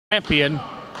champion.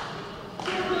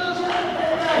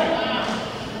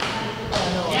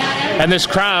 And this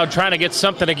crowd trying to get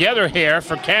something together here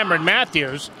for Cameron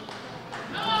Matthews.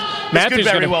 This could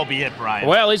very well be it, Brian.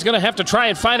 Well, he's going to have to try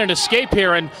and find an escape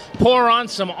here and pour on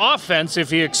some offense if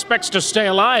he expects to stay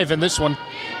alive in this one.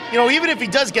 You know, even if he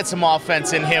does get some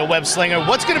offense in here, Web Slinger,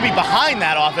 what's going to be behind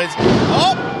that offense?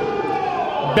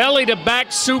 Oh! Belly to back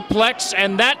suplex,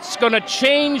 and that's going to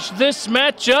change this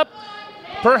matchup,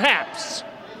 perhaps.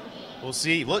 We'll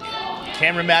see. Look,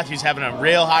 Cameron Matthews having a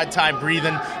real hard time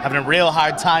breathing, having a real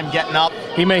hard time getting up.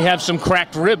 He may have some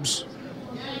cracked ribs.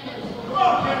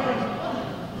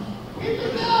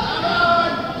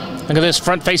 Look at this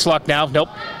front face lock now. Nope.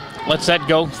 Lets that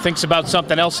go. Thinks about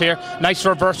something else here. Nice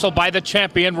reversal by the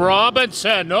champion,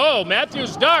 Robinson. Oh,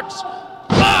 Matthews ducks.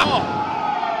 Ah!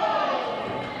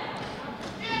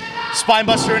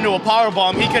 Spinebuster into a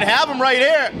powerbomb. He could have him right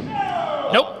here.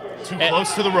 Nope. Too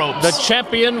close to the ropes. The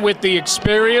champion with the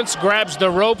experience grabs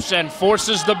the ropes and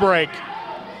forces the break.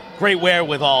 Great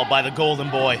wherewithal by the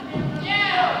Golden Boy.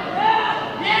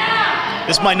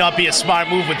 This might not be a smart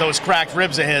move with those cracked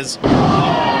ribs of his.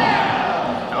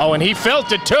 Oh, and he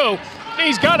felt it too.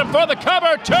 He's got him for the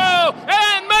cover too,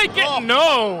 and make it. Oh.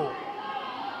 No.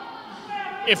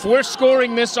 If we're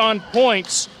scoring this on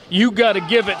points, you got to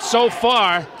give it so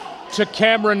far to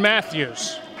Cameron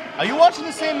Matthews. Are you watching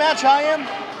the same match I am?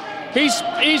 He's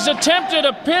attempted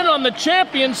a pin on the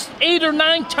champions 8 or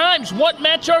 9 times. What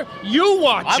match are you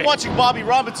watching? I'm watching Bobby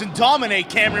Robinson dominate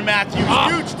Cameron Matthews.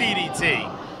 Huge DDT.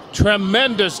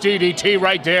 Tremendous DDT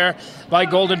right there by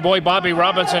Golden Boy Bobby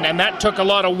Robinson, and that took a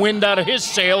lot of wind out of his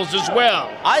sails as well.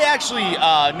 I actually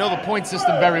know the point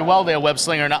system very well there, Web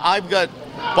Slinger, and I've got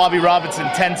Bobby Robinson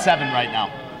 10-7 right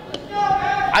now.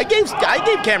 I gave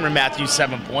Cameron Matthews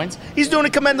 7 points. He's doing a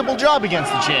commendable job against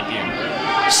the champion.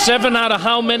 7 out of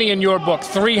how many in your book?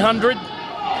 300?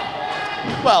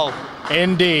 Well,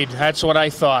 indeed, that's what I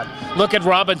thought. Look at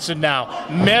Robinson now,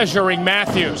 measuring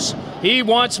Matthews. He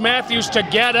wants Matthews to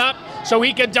get up so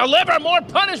he can deliver more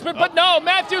punishment, but no,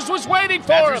 Matthews was waiting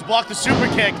for him. Matthews blocked the super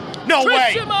kick. No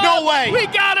way, no way. We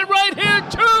got it right here,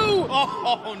 too.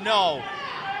 Oh, no.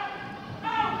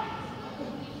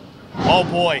 Oh,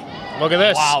 boy. Look at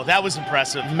this. Wow, that was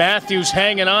impressive. Matthews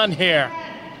hanging on here.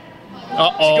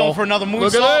 Uh-oh. He's going for another moonsault.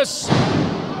 Look at this.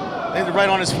 Landed right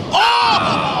on his...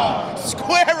 Oh!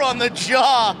 Square on the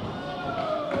jaw.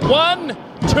 1,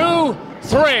 2,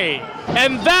 3.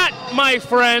 And that, my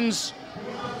friends...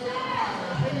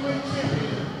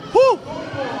 Whew.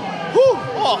 Whew.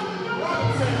 Oh.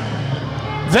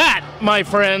 That, my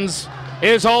friends,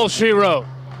 is all she wrote.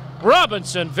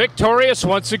 Robinson victorious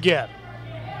once again.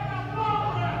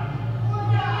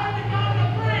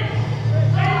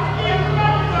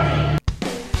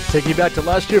 Taking you back to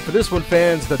last year for this one,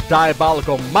 fans, the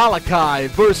diabolical Malaki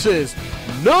versus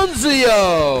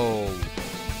Nunzio.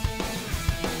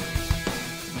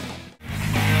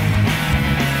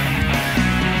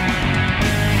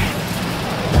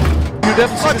 You've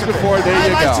never seen this before, there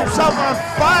you go. He lights himself on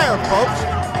fire, folks.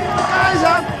 The guy's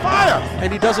on fire.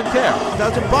 And he doesn't care. It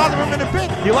doesn't bother him in a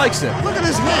bit. He likes it. Look at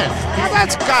his hands. Now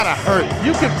that's gotta hurt.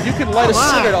 You can light a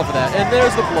cigarette off of that. And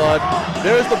there's the blood.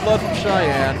 There's the blood from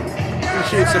Cheyenne.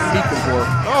 She ate some meat before.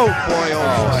 Oh boy, oh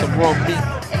boy. Some raw meat.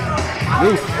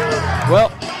 Oof. Well,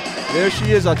 there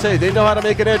she is. I'll tell you, they know how to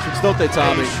make an entrance, don't they,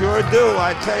 Tommy? They sure do.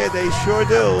 I tell you, they sure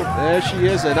do. There she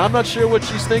is, and I'm not sure what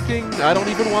she's thinking. I don't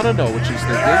even want to know what she's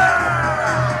thinking.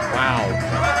 Wow.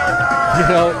 You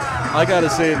know, I got to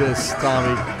say this,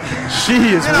 Tommy.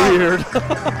 She is weird.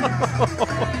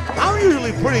 I'm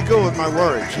usually pretty good with my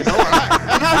words, you know.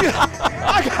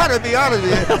 I got to be honest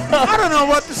with you. I don't know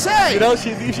what to say. You know,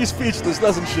 she's speechless,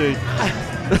 doesn't she?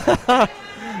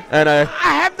 And I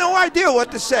have no idea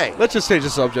what to say. Let's just change the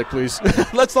subject, please.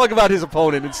 Let's talk about his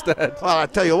opponent instead. Well, I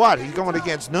tell you what, he's going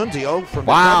against Nunzio from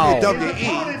the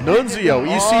WWE. Nunzio,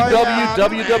 ECW,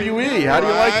 WWE. How do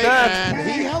you like that? And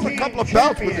he held a couple of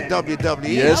belts with the WWE.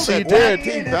 Yes, he did.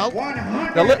 Team belt.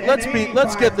 Now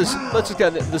let's get this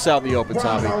out in the open,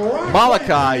 Tommy.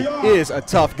 Malaki is a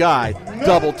tough guy,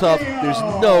 double tough. There's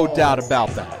no doubt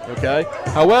about that. Okay.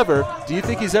 However, do you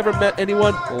think he's ever met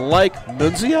anyone like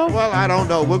Nunzio? Well, I don't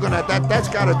know. That's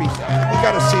got to be. We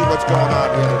got to see what's going on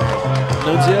here today.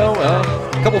 Nunzio,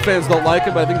 a couple fans don't like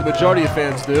him, but I think the majority of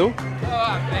fans do.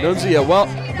 Nunzio, well,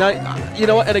 now you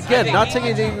know, and again, not taking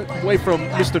anything away from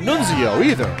Mr. Nunzio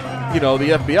either. You know, the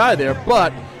FBI there,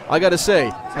 but I got to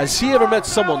say, has he ever met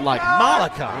someone like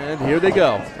Malaki? And here they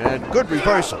go. And good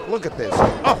reversal. Look at this.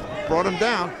 Oh, brought him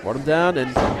down. Brought him down,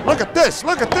 and look at this.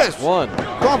 Look at this. One.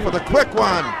 Going for the quick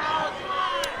one.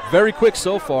 Very quick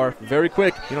so far. Very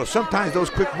quick. You know, sometimes those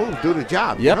quick moves do the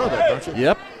job. Yep. You know that, don't you?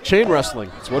 Yep. Chain wrestling.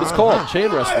 That's what it's called. Chain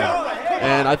wrestling.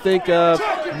 And I think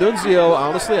Nunzio,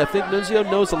 honestly, I think Nunzio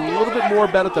knows a little bit more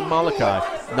about it than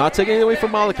Malaki. Not taking anything away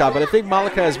from Malaki, but I think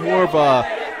Malaki is more of a,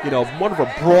 more of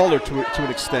a brawler to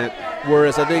an extent.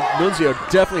 Whereas I think Nunzio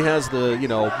definitely has the,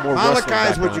 more wrestling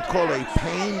Malaki is what background. you call a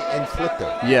pain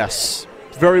inflictor. Yes.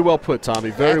 Very well put, Tommy.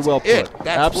 Very well put. That's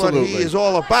Absolutely. what he is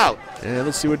all about. And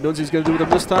let's see what Nunzio's going to do with him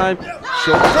this time.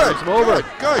 Shoulder him over.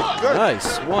 Good.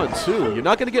 Nice. 1, 2. You're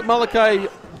not going to get Malaki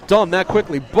done that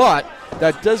quickly, but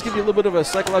that does give you a little bit of a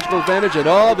psychological advantage. And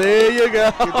there you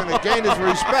go. You're going to gain his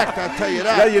respect, I'll tell you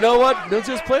that. Yeah, you know what?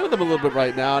 Nunzio's playing with him a little bit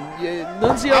right now.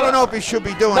 Nunzio, I don't know if he should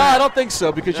be doing that. No, I don't think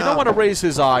so, because you don't want to raise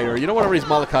his ire. You don't want to raise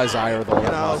Malachi's ire that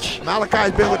much.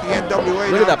 Malachi's been with the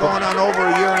NWA now going on over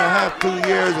a year and a half, 2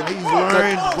 years, and he's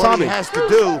learned what he has to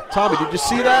do. Tommy, did you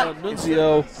see that?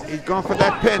 Nunzio. He's going for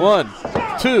that pin. 1,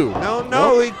 2.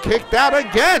 No, he kicked out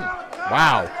again.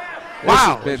 Wow.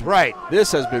 That's right.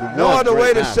 This has been no one other great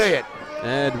way to match. say it.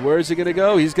 And where's he going to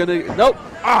go? He's going to, nope.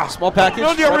 Small package.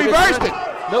 Nunzio reversed it.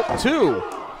 Nope,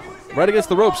 2. Right against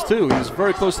the ropes, too. He was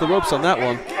very close to the ropes on that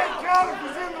one.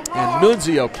 And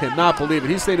Nunzio cannot believe it.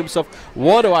 He's saying to himself,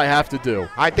 what do I have to do?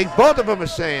 I think both of them are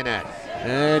saying that.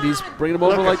 And he's bringing him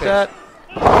over like that.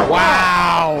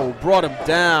 Wow. Brought him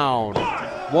down.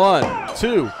 1,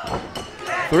 2,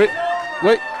 3.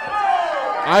 Wait.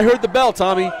 I heard the bell,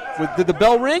 Tommy. Did the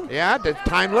bell ring? Yeah, the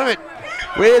time limit.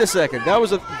 Wait a second.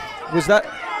 Was that?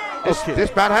 Okay.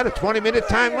 This bout had a 20-minute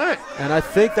time limit. And I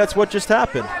think that's what just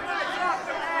happened.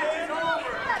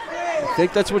 I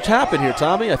think that's what happened here,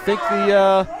 Tommy. I think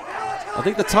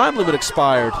the time limit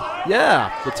expired.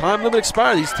 Yeah, the time limit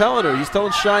expired. He's telling her. He's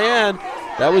telling Cheyenne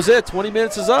that was it. 20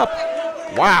 minutes is up.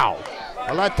 Wow.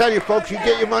 Well, I tell you, folks, you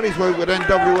get your money's worth with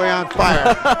NWA On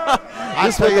Fire.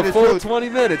 This went the full 20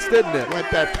 minutes, didn't it? Went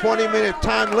that 20-minute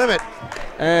time limit.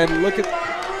 And look at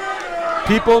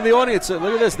people in the audience. Look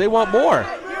at this. They want more.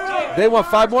 They want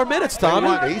 5 more minutes,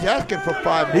 Tommy. He's asking for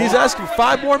 5 more. He's asking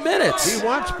 5 more minutes. He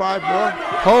wants 5 more.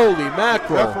 Holy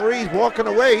mackerel. Referee's walking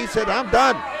away. He said, I'm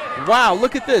done. Wow,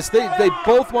 look at this. They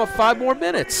both want 5 more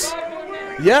minutes.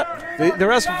 Yep.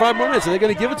 They're asking 5 more minutes. Are they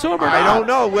going to give it to him or not? I don't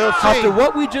know. We'll see. After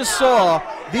what we just saw,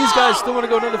 these guys still want to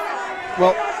go another.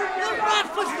 Well,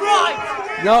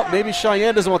 no, maybe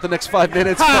Cheyenne doesn't want the next 5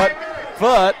 minutes,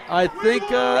 but I think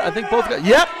both guys.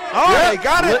 Yep. Oh, yep. They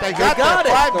got it. They got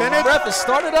it. 5 minutes. The ref has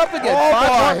started up again. Oh, 5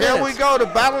 more boy, here minutes. we go. The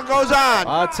battle goes on.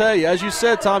 I'll tell you, as you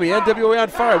said, Tommy, NWA On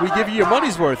Fire, we give you your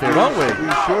money's worth here, don't we?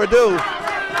 We sure do.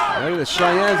 Look at this.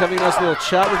 Cheyenne's having a nice little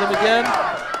chat with him again.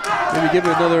 Maybe give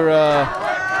him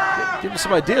give him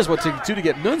some ideas what to do to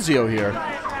get Nunzio here.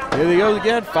 Here they go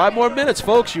again. 5 more minutes,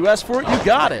 folks. You asked for it, you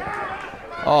got it.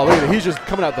 Oh, look at it. He's just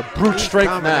coming out the brute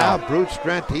strength now. Brute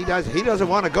strength. He doesn't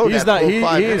want to go He's that not. full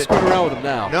 5 He minutes. ain't screwing around with him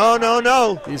now.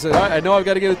 No. He said, I know I've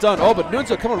got to get it done. Oh, but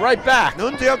Nunzio coming right back.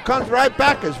 Nunzio comes right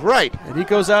back is right. And he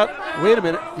goes out. Wait a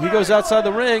minute. He goes outside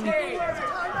the ring.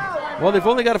 Well, they've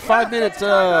only got a 5-minute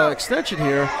extension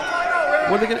here.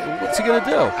 What's he gonna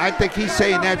do? I think he's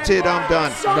saying that's it. I'm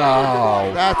done.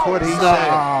 No. That's what he's saying.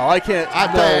 No, I can't. I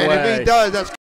tell you, and if he does, that's